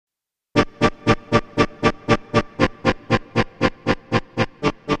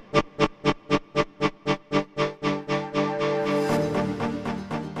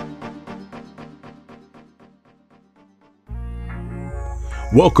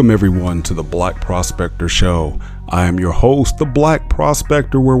Welcome everyone to the Black Prospector Show. I am your host, the Black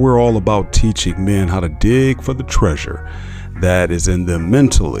Prospector, where we're all about teaching men how to dig for the treasure that is in them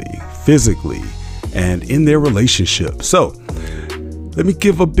mentally, physically, and in their relationship. So let me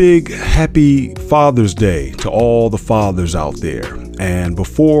give a big happy Father's Day to all the fathers out there. And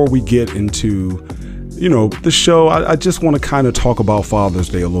before we get into, the show, I just want to kind of talk about Father's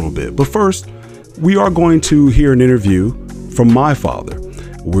Day a little bit. But first, we are going to hear an interview from my father.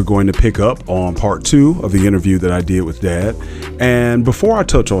 We're going to pick up on part 2 of the interview that I did with Dad. And before I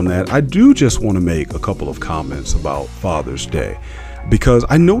touch on that, I do just want to make a couple of comments about Father's Day, because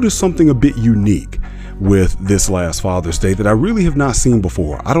I noticed something a bit unique with this last Father's Day that I really have not seen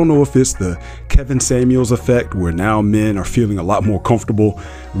before. I don't know if it's the Kevin Samuels effect, where now men are feeling a lot more comfortable,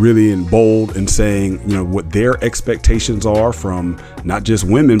 really and bold, and saying, what their expectations are from not just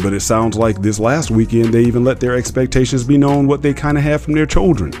women, but it sounds like this last weekend, they even let their expectations be known, what they kind of have from their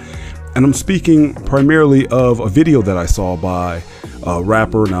children. And I'm speaking primarily of a video that I saw by a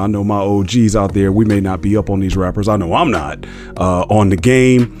rapper. Now, I know my OGs out there, we may not be up on these rappers. I know I'm not, on the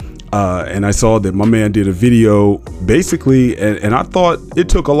game. And I saw that my man did a video basically, and I thought it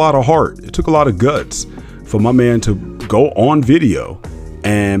took a lot of heart. It took a lot of guts for my man to go on video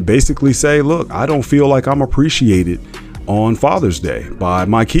and basically say, look, I don't feel like I'm appreciated on Father's Day by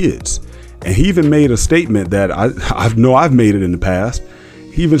my kids. And he even made a statement that I know I've made it in the past.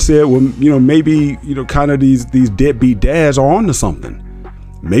 He even said, well, maybe, kind of these deadbeat dads are onto something.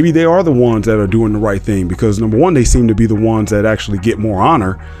 Maybe they are the ones that are doing the right thing, because number one, they seem to be the ones that actually get more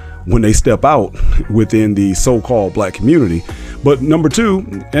honor when they step out within the so-called black community. But number two,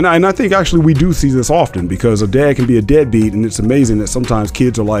 and I think actually we do see this often, because a dad can be a deadbeat, and it's amazing that sometimes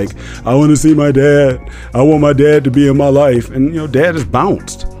kids are like, I want to see my dad. I want my dad to be in my life. And, dad is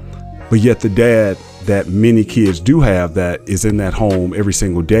bounced. But yet the dad that many kids do have that is in that home every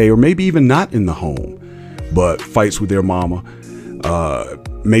single day, or maybe even not in the home, but fights with their mama,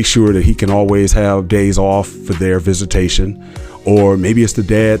 make sure that he can always have days off for their visitation. Or maybe it's the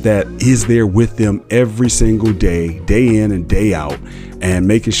dad that is there with them every single day, day in and day out, and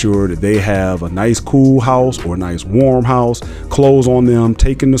making sure that they have a nice cool house or a nice warm house, clothes on them,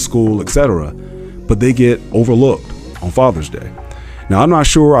 taken to school, etc. But they get overlooked on Father's Day. Now, I'm not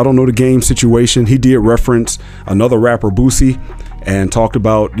sure. I don't know the game situation. He did reference another rapper, Boosie, and talked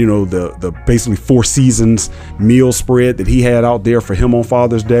about, the basically 4 seasons meal spread that he had out there for him on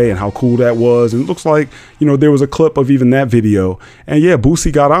Father's Day and how cool that was. And it looks like, there was a clip of even that video. And yeah,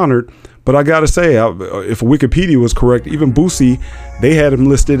 Boosie got honored. But I got to say, if Wikipedia was correct, even Boosie, they had him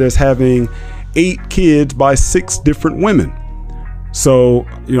listed as having 8 kids by 6 different women. So,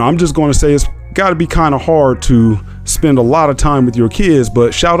 I'm just going to say it's got to be kind of hard to spend a lot of time with your kids.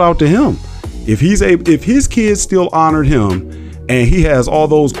 But shout out to him. If his kids still honored him, and he has all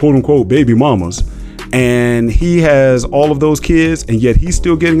those quote unquote baby mamas, and he has all of those kids, and yet he's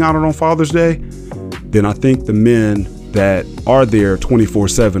still getting honored on Father's Day, then I think the men that are there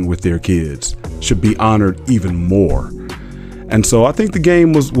 24/7 with their kids should be honored even more. And so I think the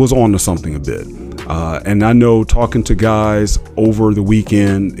game was on to something a bit. And I know, talking to guys over the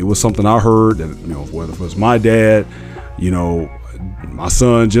weekend, it was something I heard that, whether it was my dad, my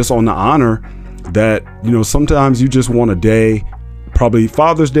son, just on the honor that, sometimes you just want a day. Probably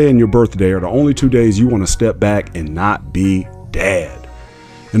Father's Day and your birthday are the only 2 days you want to step back and not be dad.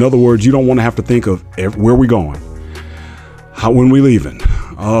 In other words, you don't want to have to think of where we going, when we leaving,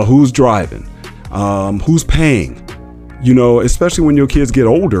 who's driving, who's paying. Especially when your kids get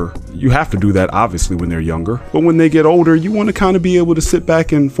older, you have to do that obviously when they're younger. But when they get older, you want to kind of be able to sit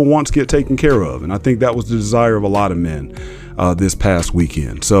back and for once get taken care of. And I think that was the desire of a lot of men this past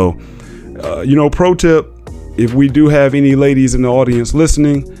weekend. So, pro tip, if we do have any ladies in the audience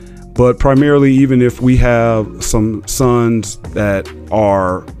listening, but primarily even if we have some sons that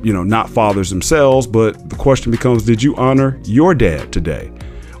are, not fathers themselves, but the question becomes, did you honor your dad today?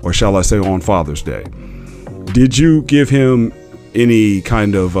 Or shall I say on Father's Day? Did you give him any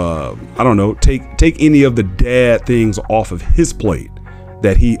kind of, take any of the dad things off of his plate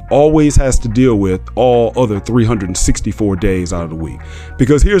that he always has to deal with all other 364 days out of the week?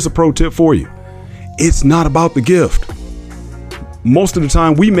 Because here's a pro tip for you. It's not about the gift. Most of the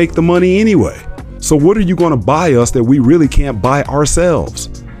time we make the money anyway. So what are you going to buy us that we really can't buy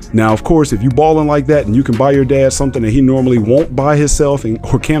ourselves? Now, of course, if you balling like that and you can buy your dad something that he normally won't buy himself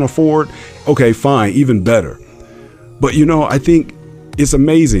or can't afford, okay, fine, even better. But, I think it's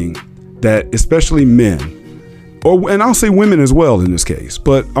amazing that especially men, and I'll say women as well in this case,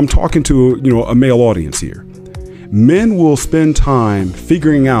 but I'm talking to, a male audience here. Men will spend time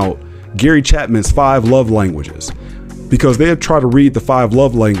figuring out Gary Chapman's 5 love languages. because they'll try to read the 5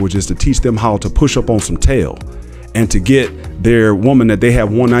 love languages to teach them how to push up on some tail and to get their woman that they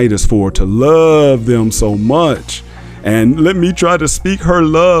have one-nighters for to love them so much. And let me try to speak her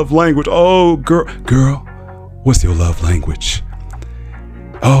love language. Oh, girl, what's your love language?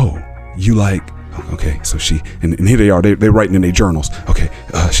 Oh, you like, okay, so she, and here they are, they're writing in their journals. Okay,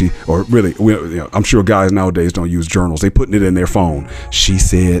 or really, I'm sure guys nowadays don't use journals. They putting it in their phone. She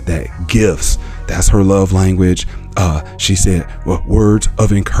said that gifts, that's her love language. She said, well, words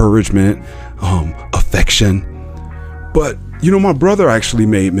of encouragement, affection. But, my brother actually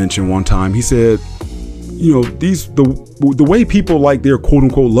made mention one time. He said, the way people like their quote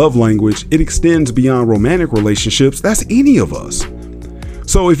unquote love language, it extends beyond romantic relationships. That's any of us.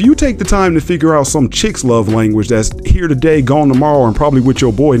 So if you take the time to figure out some chick's love language that's here today, gone tomorrow, and probably with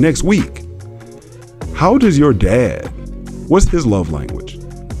your boy next week, how does your dad, what's his love language?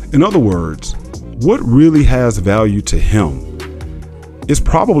 In other words, what really has value to him? It's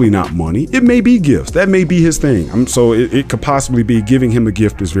probably not money. It may be gifts. That may be his thing. So it could possibly be giving him a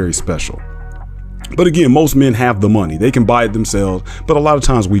gift is very special. But again, most men have the money. They can buy it themselves, but a lot of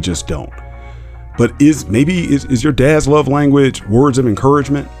times we just don't. But is your dad's love language words of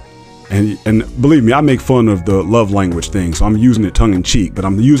encouragement? And believe me, I make fun of the love language thing, so I'm using it tongue in cheek, but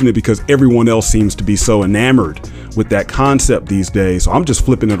I'm using it because everyone else seems to be so enamored with that concept these days. So I'm just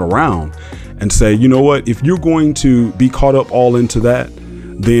flipping it around and say, you know what, if you're going to be caught up all into that,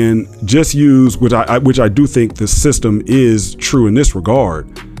 then just use, which I do think the system is true in this regard.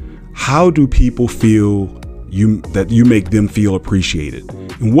 How do people feel that you make them feel appreciated?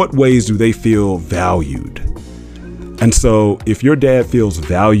 In what ways do they feel valued? And so if your dad feels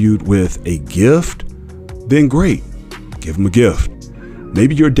valued with a gift, then great, give him a gift.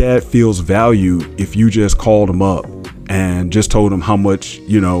 Maybe your dad feels valued if you just called him up and just told him how much,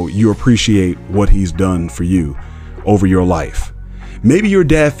 you appreciate what he's done for you over your life. Maybe your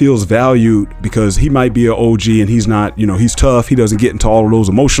dad feels valued because he might be an OG and he's not, he's tough. He doesn't get into all of those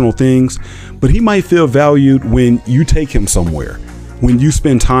emotional things, but he might feel valued when you take him somewhere, when you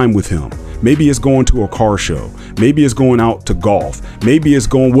spend time with him. Maybe it's going to a car show. Maybe it's going out to golf. Maybe it's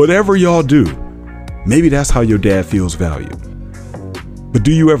going, whatever y'all do. Maybe that's how your dad feels valued. But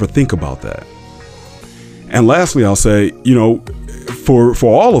do you ever think about that? And lastly, I'll say, for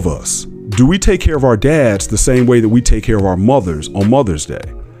all of us, do we take care of our dads the same way that we take care of our mothers on Mother's Day?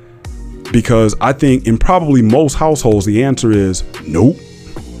 Because I think in probably most households, the answer is nope.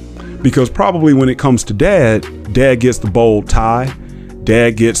 Because probably when it comes to dad gets the bold tie,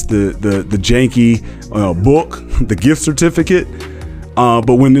 dad gets the janky book, the gift certificate.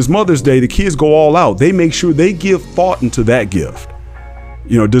 But when it's Mother's Day, the kids go all out. They make sure they give thought into that gift.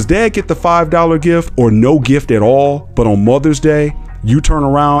 Does dad get the $5 gift or no gift at all? But on Mother's Day, you turn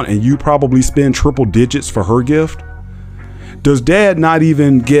around and you probably spend triple digits for her gift. Does dad not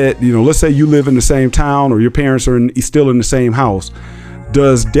even get, let's say you live in the same town or your parents are still in the same house.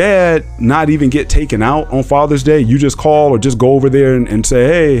 Does dad not even get taken out on Father's Day? You just call or just go over there and say,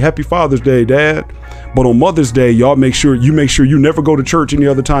 hey, happy Father's Day, Dad. But on Mother's Day, y'all make sure you never go to church any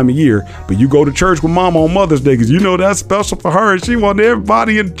other time of year, but you go to church with Mama on Mother's Day because that's special for her. And she wants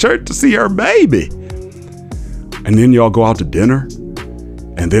everybody in church to see her baby. And then y'all go out to dinner.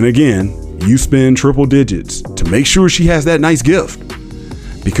 And then again, you spend triple digits to make sure she has that nice gift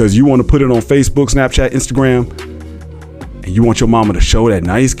because you want to put it on Facebook, Snapchat, Instagram, and you want your mama to show that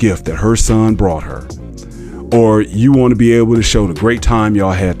nice gift that her son brought her. Or you want to be able to show the great time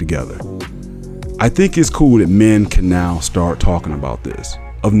y'all had together. I think it's cool that men can now start talking about this,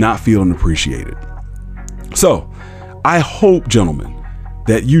 of not feeling appreciated. So I hope, gentlemen,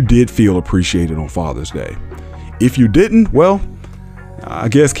 that you did feel appreciated on Father's Day. If you didn't, well, I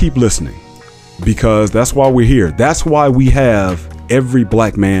guess keep listening because that's why we're here. That's why we have Every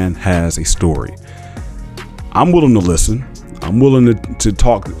Black Man Has a Story. I'm willing to listen. I'm willing to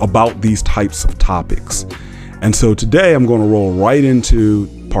talk about these types of topics. And so today I'm going to roll right into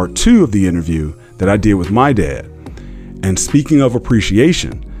part 2 of the interview that I did with my dad. And speaking of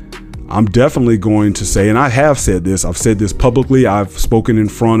appreciation, I'm definitely going to say, and I have said this, I've said this publicly, I've spoken in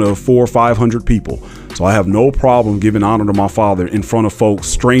front of 400 or 500 people. So I have no problem giving honor to my father in front of folks,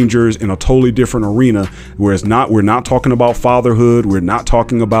 strangers in a totally different arena, where we're not talking about fatherhood. We're not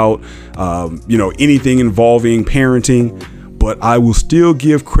talking about, anything involving parenting, but I will still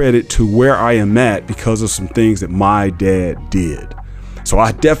give credit to where I am at because of some things that my dad did. So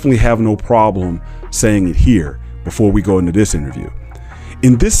I definitely have no problem saying it here before we go into this interview.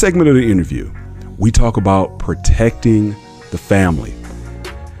 In this segment of the interview, we talk about protecting the family.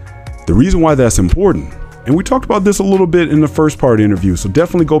 The reason why that's important And we talked about this a little bit in the first part of the interview. So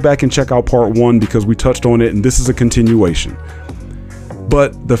definitely go back and check out part 1 because we touched on it and this is a continuation.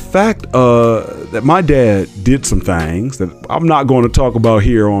 But the fact that my dad did some things that I'm not going to talk about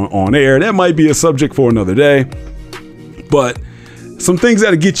here on air, that might be a subject for another day. But some things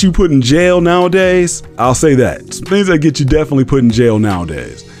that'll get you put in jail nowadays, I'll say that. Some things that get you definitely put in jail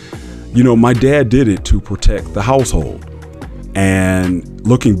nowadays. You know, my dad did it to protect the household. And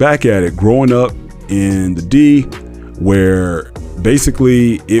looking back at it, growing up in the D, where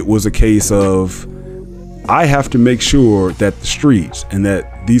basically it was a case of I have to make sure that the streets and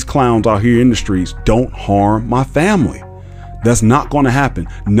that these clowns out here in the streets don't harm my family. That's not going to happen.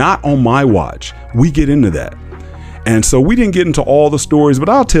 Not on my watch. We get into that. And so we didn't get into all the stories, but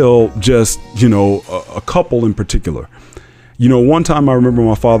I'll tell just, you know, a couple in particular. You know, one time I remember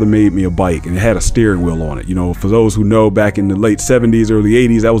my father made me a bike and it had a steering wheel on it. You know, for those who know, back in the late 70s, early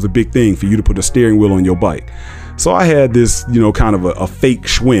 80s, that was a big thing for you to put a steering wheel on your bike. So I had this, you know, kind of a fake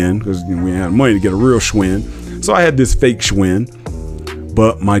Schwinn because we didn't have money to get a real Schwinn. So I had this fake Schwinn,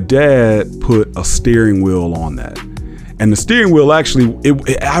 but my dad put a steering wheel on that. And the steering wheel actually,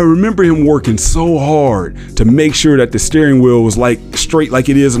 I remember him working so hard to make sure that the steering wheel was like straight like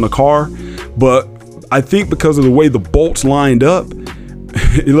it is in a car. But I think because of the way the bolts lined up,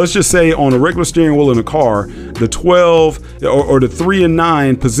 let's just say on a regular steering wheel in a car, the 12 or the 3 and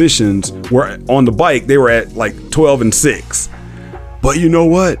 9 positions were on the bike. They were at like 12 and 6. But you know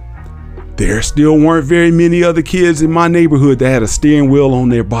what? There still weren't very many other kids in my neighborhood that had a steering wheel on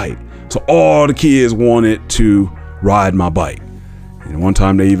their bike. So all the kids wanted to ride my bike. And one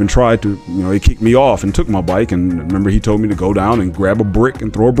time they even tried to, you know, they kicked me off and took my bike. And remember, he told me to go down and grab a brick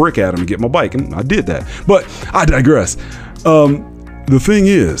and throw a brick at him and get my bike. And I did that. But I digress. The thing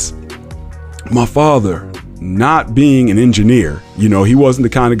is, my father, not being an engineer, you know, he wasn't the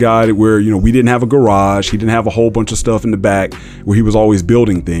kind of guy that where, you know, we didn't have a garage. He didn't have a whole bunch of stuff in the back where he was always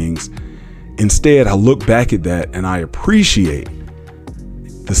building things. Instead, I look back at that and I appreciate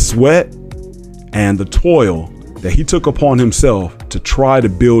the sweat and the toil that he took upon himself to try to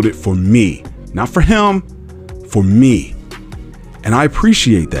build it for me, not for him, for me. And I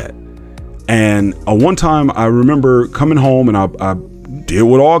appreciate that. And one time I remember coming home and I did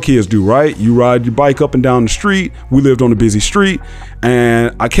what all kids do, right? You ride your bike up and down the street. We lived on a busy street.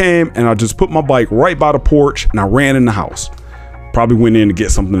 And I came and I just put my bike right by the porch and I ran in the house. Probably went in to get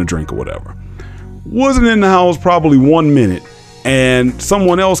something to drink or whatever. Wasn't in the house probably 1 minute. And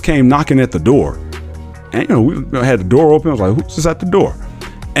someone else came knocking at the door. And, you know, we had the door open. I was like, who's this at the door?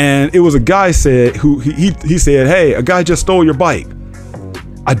 And it was a guy said who he said, hey, a guy just stole your bike.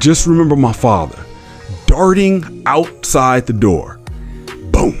 I just remember my father darting outside the door.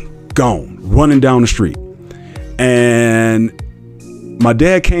 Boom, gone, running down the street. And my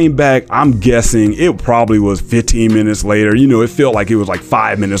dad came back. I'm guessing it probably was 15 minutes later. You know, it felt like it was like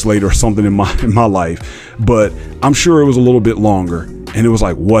 5 minutes later or something in my life. But I'm sure it was a little bit longer. And it was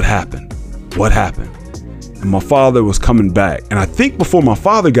like, what happened? What happened? And my father was coming back. And I think before my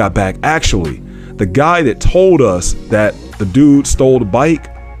father got back, actually, the guy that told us that the dude stole the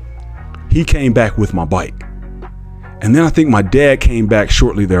bike, he came back with my bike. And then I think my dad came back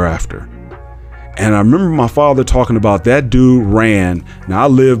shortly thereafter. And I remember my father talking about that dude ran. Now I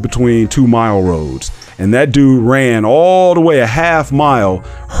live between 2 mile roads. And that dude ran all the way a half mile,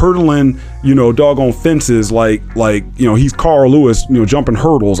 hurdling, you know, doggone fences like, you know, he's Carl Lewis, you know, jumping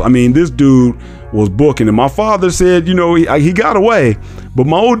hurdles. I mean, this dude was booking. And my father said, you know, he got away. But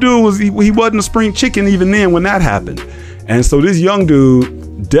my old dude he wasn't a spring chicken even then when that happened. And so this young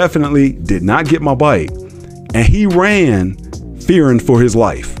dude definitely did not get my bike. And he ran fearing for his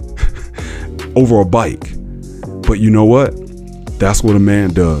life over a bike. But you know what? That's what a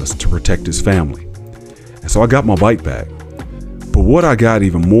man does to protect his family. And so I got my bike back. But what I got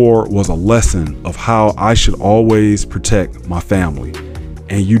even more was a lesson of how I should always protect my family.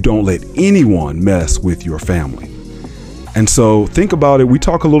 And you don't let anyone mess with your family. And so think about it. We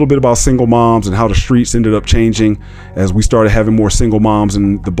talk a little bit about single moms and how the streets ended up changing as we started having more single moms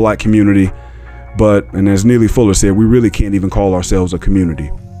in the Black community. But, and as Neely Fuller said, we really can't even call ourselves a community.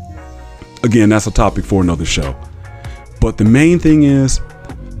 Again, that's a topic for another show. But the main thing is,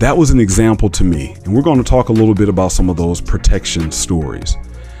 that was an example to me. And we're going to talk a little bit about some of those protection stories.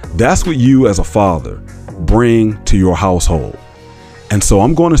 That's what you as a father bring to your household. And so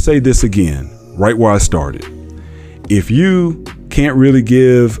I'm going to say this again, right where I started. If you can't really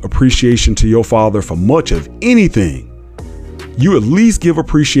give appreciation to your father for much of anything, you at least give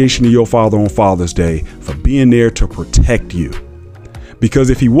appreciation to your father on Father's Day for being there to protect you. Because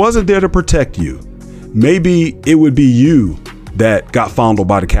if he wasn't there to protect you, maybe it would be you that got fondled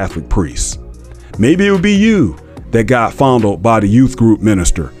by the Catholic priest. Maybe it would be you that got fondled by the youth group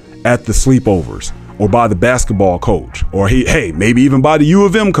minister at the sleepovers, or by the basketball coach, or hey, maybe even by the U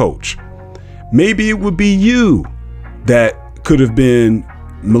of M coach. Maybe it would be you that could have been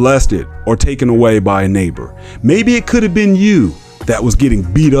molested or taken away by a neighbor. Maybe it could have been you that was getting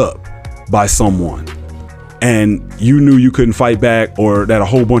beat up by someone and you knew you couldn't fight back, or that a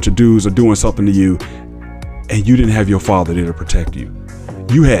whole bunch of dudes are doing something to you and you didn't have your father there to protect you.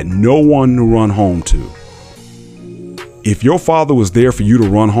 You had no one to run home to. If your father was there for you to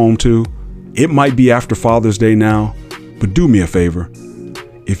run home to, it might be after Father's Day now, but do me a favor.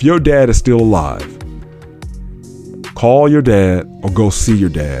 If your dad is still alive, call your dad or go see your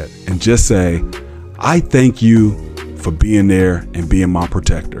dad and just say, I thank you for being there and being my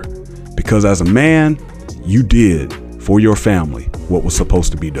protector. Because as a man, you did for your family what was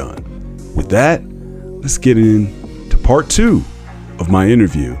supposed to be done. With that, let's get into part 2 of my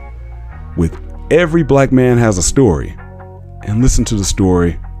interview with Every Black Man Has a Story, and listen to the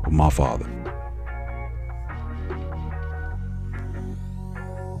story of my father.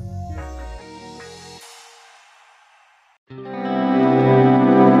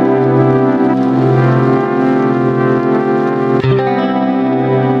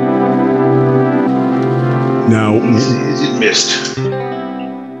 Now, he's missed.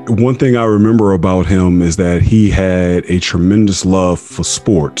 One thing I remember about him is that he had a tremendous love for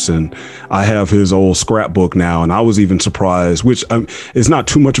sports, and I have his old scrapbook now, and I was even surprised, which is not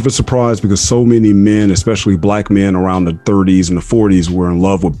too much of a surprise because so many men, especially black men around the 30s and the 40s, were in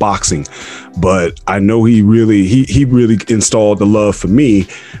love with boxing. But I know he really installed the love for me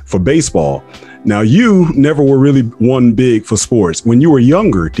for baseball. Now, you never were really one big for sports. When you were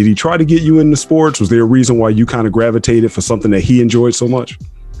younger, did he try to get you into sports? Was there a reason why you kind of gravitated for something that he enjoyed so much?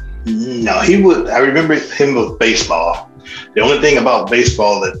 No, he would. I remember him with baseball. The only thing about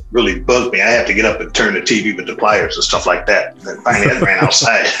baseball that really bugged me, I had to get up and turn the TV with the pliers and stuff like that. And finally, I ran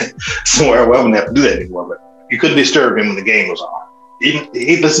outside somewhere where I wouldn't have to do that anymore. But you couldn't disturb him when the game was on.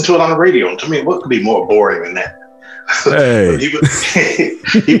 He'd listen to it on the radio. And to me, what could be more boring than that? Hey.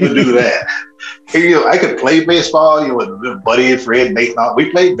 he would do that. I could play baseball. With Buddy and Fred, Nathan. We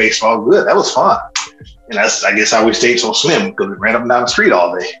played baseball good. That was fun. And that's, I guess, how we stayed so slim, because we ran up and down the street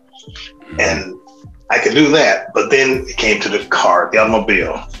all day. And I could do that. But then it came to the car, the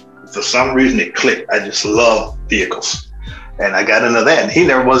automobile. For some reason, it clicked. I just love vehicles. And I got into that. And he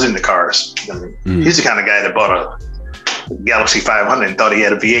never was into cars. I mean, he's the kind of guy that bought a Galaxy 500 and thought he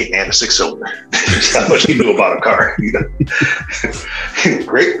had a V8 and had a 6-cylinder. That's how much he knew about a car.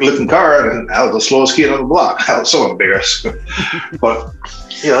 Great looking car. And I was the slowest kid on the block. I was so embarrassed. But,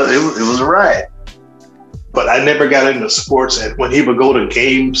 it was a ride. But I never got into sports. And when he would go to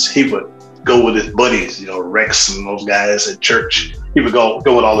games, he would go with his buddies, Rex and those guys at church. He would go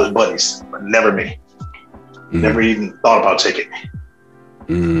with all his buddies, but never me. Never even thought about taking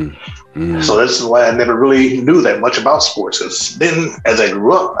me. So that's why I never really knew that much about sports. Because then as I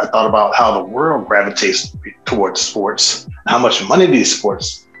grew up, I thought about how the world gravitates towards sports, how much money these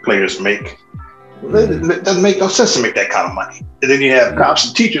sports players make. It doesn't make no sense to make that kind of money. And then you have cops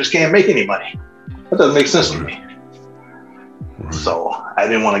and teachers can't make any money. That doesn't make sense to me. So I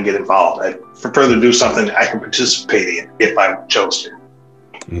didn't want to get involved. I prefer to do something I can participate in if I chose to.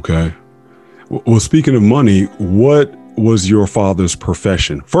 Okay. Well, speaking of money, what was your father's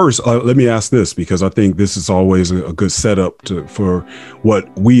profession? First, let me ask this, because I think this is always a good setup for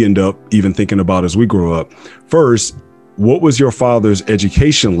what we end up even thinking about as we grow up. First, what was your father's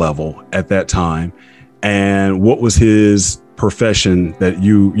education level at that time? And what was his profession that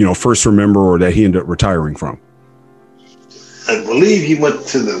you first remember, or that he ended up retiring from? I believe he went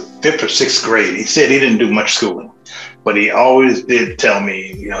to the 5th or 6th grade. He said he didn't do much schooling, but he always did tell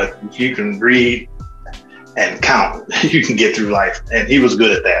me, if you can read and count, you can get through life. And he was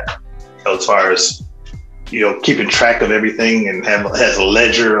good at that, as far as, keeping track of everything, and has a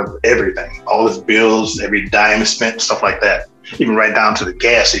ledger of everything, all his bills, every dime spent, stuff like that. Even right down to the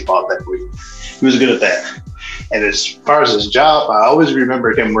gas he bought that week. He was good at that. And as far as his job, I always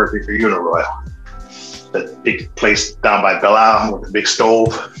remember him working for Uniroyal, that big place down by Belle Isle with the big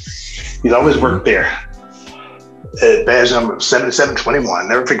stove. He's always worked there. Badge number 7721,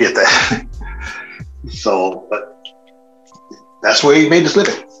 never forget that. So, but that's where he made his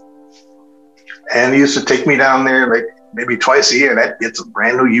living. And he used to take me down there like maybe twice a year. That gets some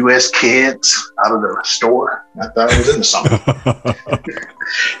brand new US kids out of the store. I thought I was into something.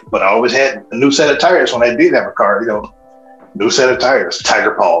 But I always had a new set of tires when I did have a car, new set of tires,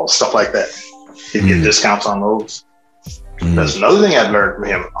 Tiger Paws, stuff like that. He'd get discounts on those. That's another thing I've learned from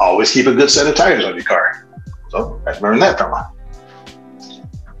him. Always keep a good set of tires on your car. So I learned that from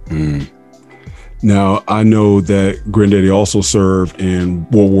him. Now, I know that Granddaddy also served in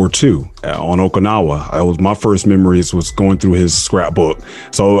World War II on Okinawa. That was my first memories was going through his scrapbook.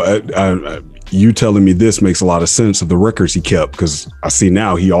 So you telling me this makes a lot of sense of the records he kept, because I see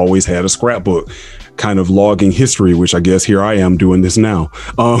now he always had a scrapbook kind of logging history, which I guess here I am doing this now.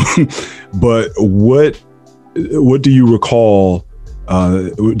 But what do you recall?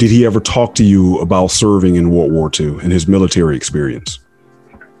 Did he ever talk to you about serving in World War II and his military experience?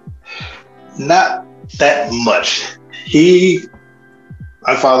 Not that much.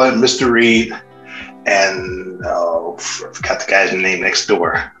 My father, Mr. Reed, and I forgot the guy's name next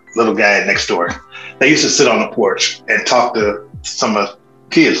door, little guy next door. They used to sit on the porch and talk to some of the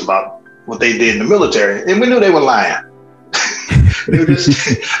kids about what they did in the military, and we knew they were lying. They were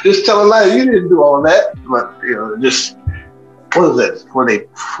just telling lies. You didn't do all of that, but just what is that? Where they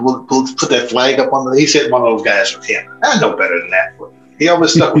put that flag up on he said one of those guys was him. I know better than that, but he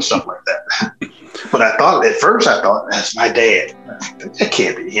always stuck with stuff like that. But at first I thought that's my dad. That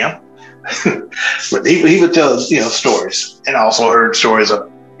can't be him. But he would tell us, stories, and I also heard stories of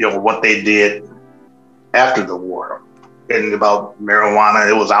what they did after the war. And about marijuana,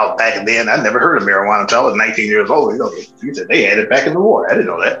 it was out back then. I never heard of marijuana until I was 19 years old. He said they had it back in the war. I didn't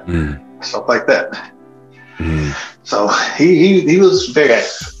know that. Stuff like that. So he was very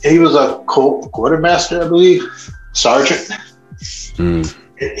active. He was a quartermaster, I believe, sergeant.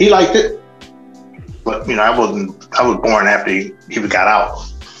 He liked it, but I was born after he got out,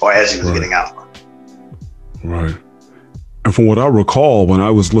 or as he was getting out. Right. And from what I recall, when I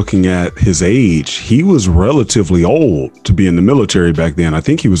was looking at his age, he was relatively old to be in the military back then. I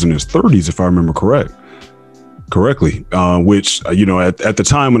think he was in his 30s, if I remember correctly, which, at the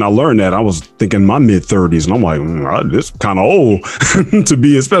time when I learned that, I was thinking my mid 30s, and I'm like, this is kind of old to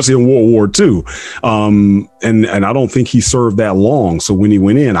be, especially in World War II. And I don't think he served that long. So when he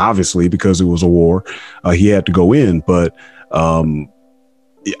went in, obviously, because it was a war, he had to go in. But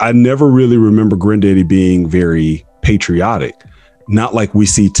I never really remember Granddaddy being very patriotic, not like we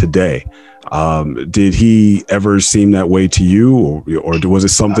see today. Did he ever seem that way to you, or was it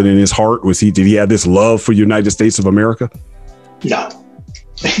something in his heart? Did he have this love for the United States of America? No,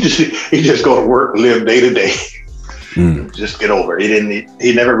 he just go to work, live day to day, just get over it.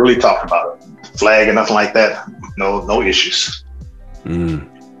 He never really talked about it, flag or nothing like that. No issues. I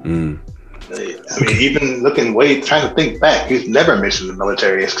mean, even trying to think back, he's never mentioned the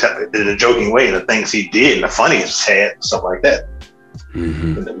military except in a joking way, the things he did and the funniest had, stuff like that.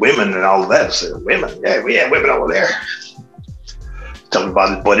 And the women and all of that. So women, yeah, we had women over there. Talking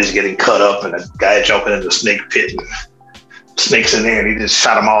about his buddies getting cut up and a guy jumping in the snake pit and snakes in there, and he just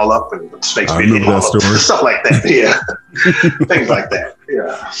shot them all up, and the snakes bit him all up. Stuff like that. Yeah. Things like that.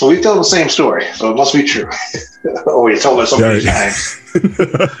 Yeah. So we tell the same story. So it must be true. Oh, he told us so many times.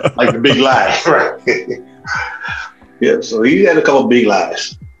 Like the big lie, right? Yeah. So he had a couple of big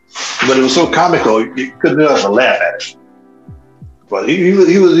lies. But it was so comical, you couldn't help but laugh at it. But he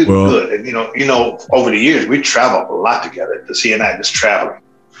was good. And over the years, we traveled a lot together. The CNI, just traveling.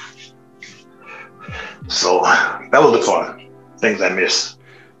 So that was the fun. Things I miss.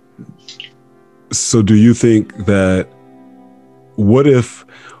 So do you think that, what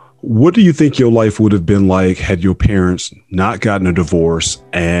do you think your life would have been like had your parents not gotten a divorce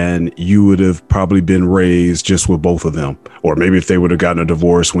and you would have probably been raised just with both of them? Or maybe if they would have gotten a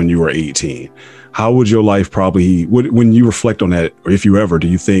divorce when you were 18, how would your life when you reflect on that, or if you ever, do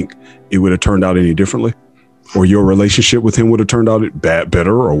you think it would have turned out any differently? Or your relationship with him would have turned out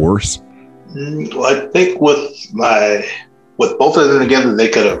better or worse? Well, I think with both of them together, they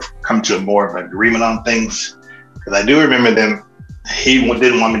could have come to more of an agreement on things. Because I do remember them. He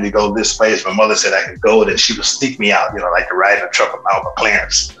didn't want me to go this place. My mother said I could go, and then she would sneak me out, like to ride in a truck with my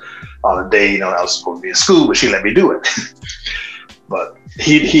Clarence on a day, I was supposed to be in school, but she let me do it. But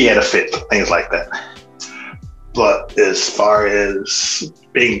he had a fit, things like that. But as far as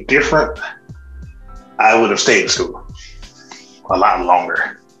being different, I would have stayed in school a lot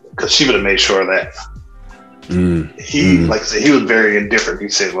longer, because she would have made sure that like I said, he was very indifferent. He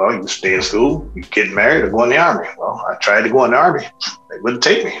said, well, you stay in school, you get married, or go in the army. Well, I tried to go in the army. They wouldn't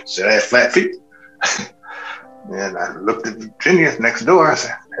take me. Said I had flat feet. And I looked at Virginia next door. I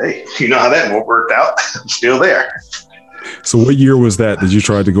said, hey, you know how that worked out? I'm still there. So what year was that you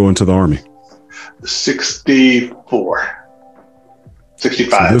tried to go into the army? 64,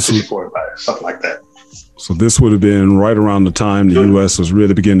 65, 64, something like that. So this would have been right around the time the U.S. was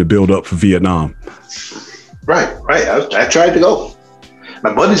really beginning to build up for Vietnam. Right. I tried to go.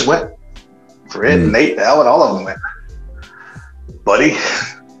 My buddies went. Fred, Nate, Alan, all of them went. Buddy,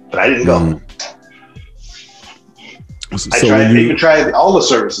 but I didn't go. I even tried all the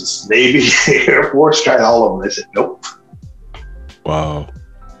services, Navy, Air Force, tried all of them. They said, nope.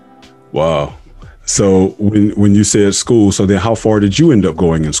 Wow. So when you said school, so then how far did you end up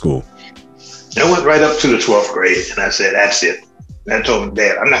going in school? I went right up to the 12th grade, and I said, that's it. And I told my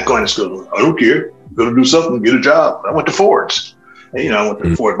dad, I'm not going to school. I don't care. I'm going to do something, get a job. I went to Ford's. And, I went to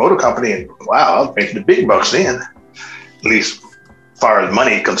the Ford Motor Company, and wow, I was making the big bucks then. At least as far as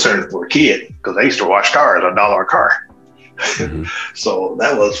money concerned for a kid, because I used to wash cars, $1 a car. Mm-hmm. So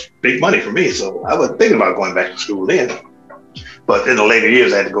that was big money for me. So I was thinking about going back to school then. But in the later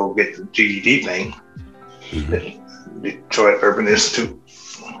years, I had to go get the GED thing, mm-hmm. Detroit Urban Institute.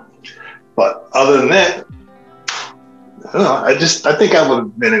 But other than that, I think I would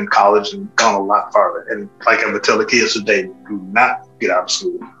have been in college and gone a lot farther. And like I would tell the kids today, do not get out of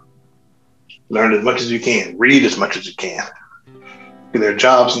school. Learn as much as you can. Read as much as you can. There are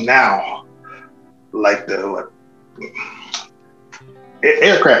jobs now, like the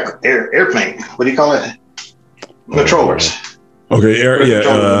airplane. What do you call it? Controllers. Okay,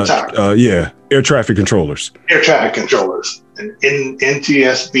 air traffic controllers. Air traffic controllers and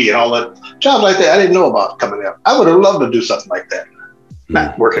NTSB and all that. Jobs like that I didn't know about coming up. I would have loved to do something like that.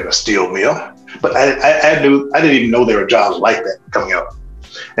 Not work at a steel mill, but I didn't even know there were jobs like that coming up.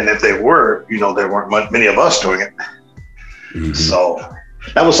 And if they were, there weren't many of us doing it. Mm-hmm. So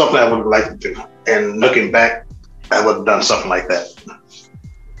that was something I would like to do. And looking back, I would have done something like that.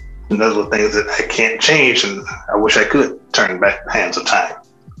 And those are things that I can't change, and I wish I could turn back the hands of time,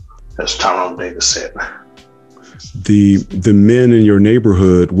 as Tyrone Davis said. The men in your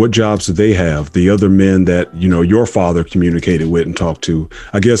neighborhood, what jobs do they have? The other men that, your father communicated with and talked to,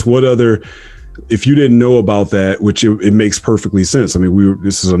 I guess, what other, if you didn't know about that, which it makes perfectly sense. I mean,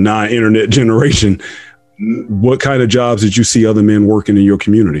 this is a non-internet generation. What kind of jobs did you see other men working in your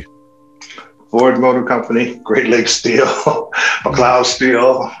community? Ford Motor Company, Great Lakes Steel, McLeod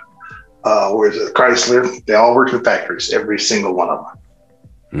Steel, Chrysler. They all worked in factories, every single one of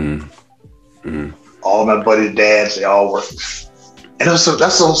them. All my buddies' dads, they all worked. And that's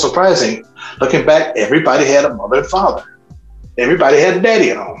so surprising. Looking back, everybody had a mother and father. Everybody had a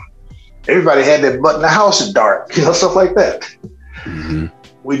daddy at home. Everybody had their butt in the house at dark, stuff like that. Mm-hmm.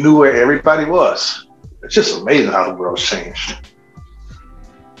 We knew where everybody was. It's just amazing how the world's changed.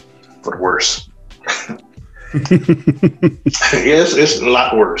 For the worse. Yes, it's a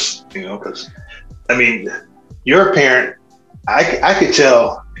lot worse, because, you're a parent. I could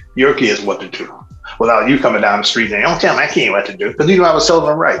tell your kids what to do without you coming down the street and don't tell my kid what to do, because I was telling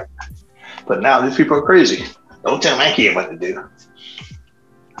them right. But now these people are crazy. Don't tell my kid what to do.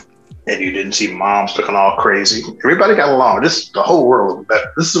 And you didn't see moms looking all crazy. Everybody got along. The whole world was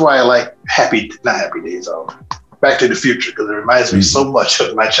better. This is why I like not Happy Days off. Back to the Future, because it reminds me so much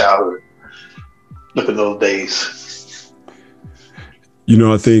of my childhood. Look at those days.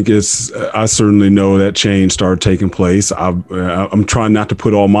 I think I certainly know that change started taking place. I'm trying not to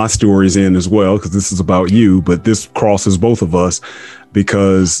put all my stories in as well, because this is about you, but this crosses both of us,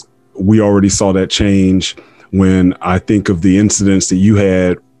 because we already saw that change when I think of the incidents that you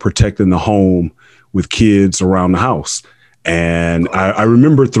had protecting the home with kids around the house. And I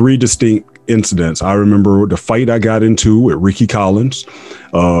remember 3 distinct incidents. I remember the fight I got into with Ricky Collins.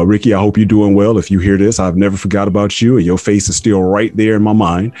 Ricky, I hope you're doing well. If you hear this, I've never forgot about you, and your face is still right there in my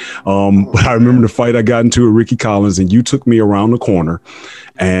mind. But I remember the fight I got into with Ricky Collins, and you took me around the corner.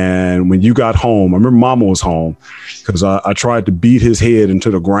 And when you got home, I remember Mama was home, because I tried to beat his head into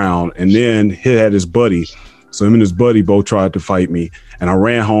the ground, and then he had his buddy. So him and his buddy both tried to fight me, and I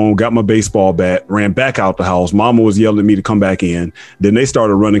ran home, got my baseball bat, ran back out the house. Mama was yelling at me to come back in. Then they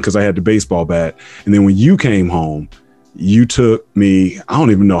started running because I had the baseball bat. And then when you came home, you took me. I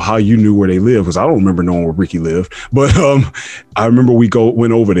don't even know how you knew where they lived, because I don't remember knowing where Ricky lived. But I remember we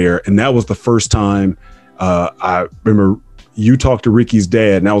went over there, and that was the first time I remember you talked to Ricky's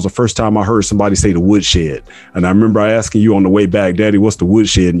dad, and that was the first time I heard somebody say the woodshed. And I remember asking you on the way back, Daddy, what's the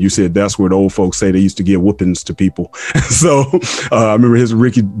woodshed? And you said that's where the old folks say they used to give whoopings to people. So I remember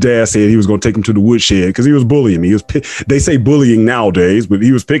Ricky's dad said he was going to take him to the woodshed because he was bullying me. They say bullying nowadays, but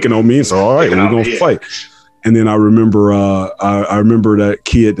he was picking on me. And so, all right, we're going to fight. And then I remember that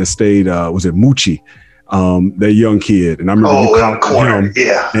kid that stayed, was it Moochie? That young kid. And I remember you called him.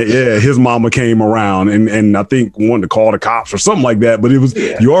 Yeah, his mama came around and I think wanted to call the cops or something like that. But it was,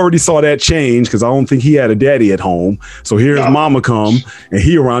 you already saw that change, because I don't think he had a daddy at home. So here's mama come, and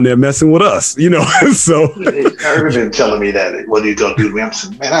he around there messing with us, So I remember him telling me that, what are you going to do to me? I'm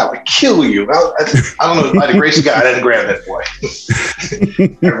saying, man, I would kill you. I don't know, by the grace of God, I didn't grab that boy.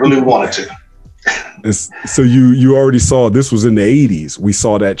 I really wanted to. So you already saw this was in the 80s. We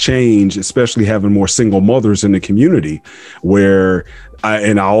saw that change, especially having more single mothers in the community where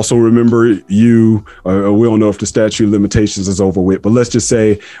I also remember you, we don't know if the statute of limitations is over with, but let's just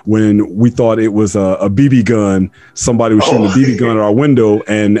say when we thought it was a BB gun, somebody was shooting a BB gun at our window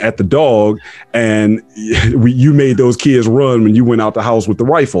and at the dog, and you made those kids run when you went out the house with the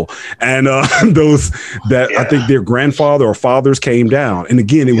rifle. And I think their grandfather or fathers came down. And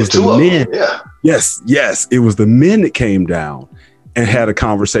again, it was the men. Yes, it was the men that came down and had a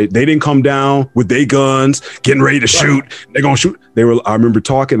conversation. They didn't come down with their guns, getting ready to shoot. They're going to shoot. I remember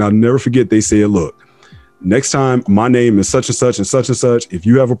talking, I'll never forget, they said, look, next time my name is such and such and such and such. If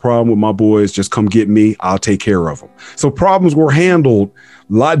you have a problem with my boys, just come get me. I'll take care of them. So problems were handled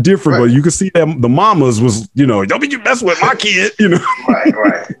a lot different, but you could see that the mamas was, don't be messing with my kid,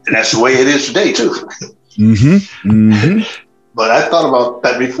 Right. And that's the way it is today too. But I thought about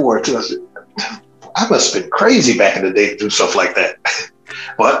that before too. I said, I must have been crazy back in the day to do stuff like that.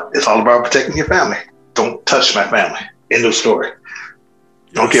 But it's all about protecting your family. Don't touch my family. End of story.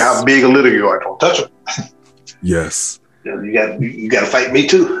 Yes. Don't care how big or little you are. Don't touch them. Yes. You got to fight me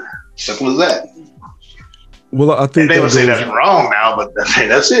too. Simple as that. Well, I think they would say that's wrong now, but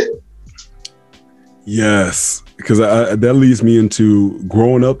that's it. Yes, because that leads me into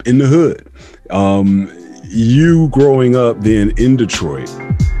growing up in the hood. You growing up then in Detroit,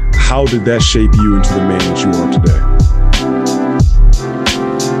 how did that shape you into the man that you are today?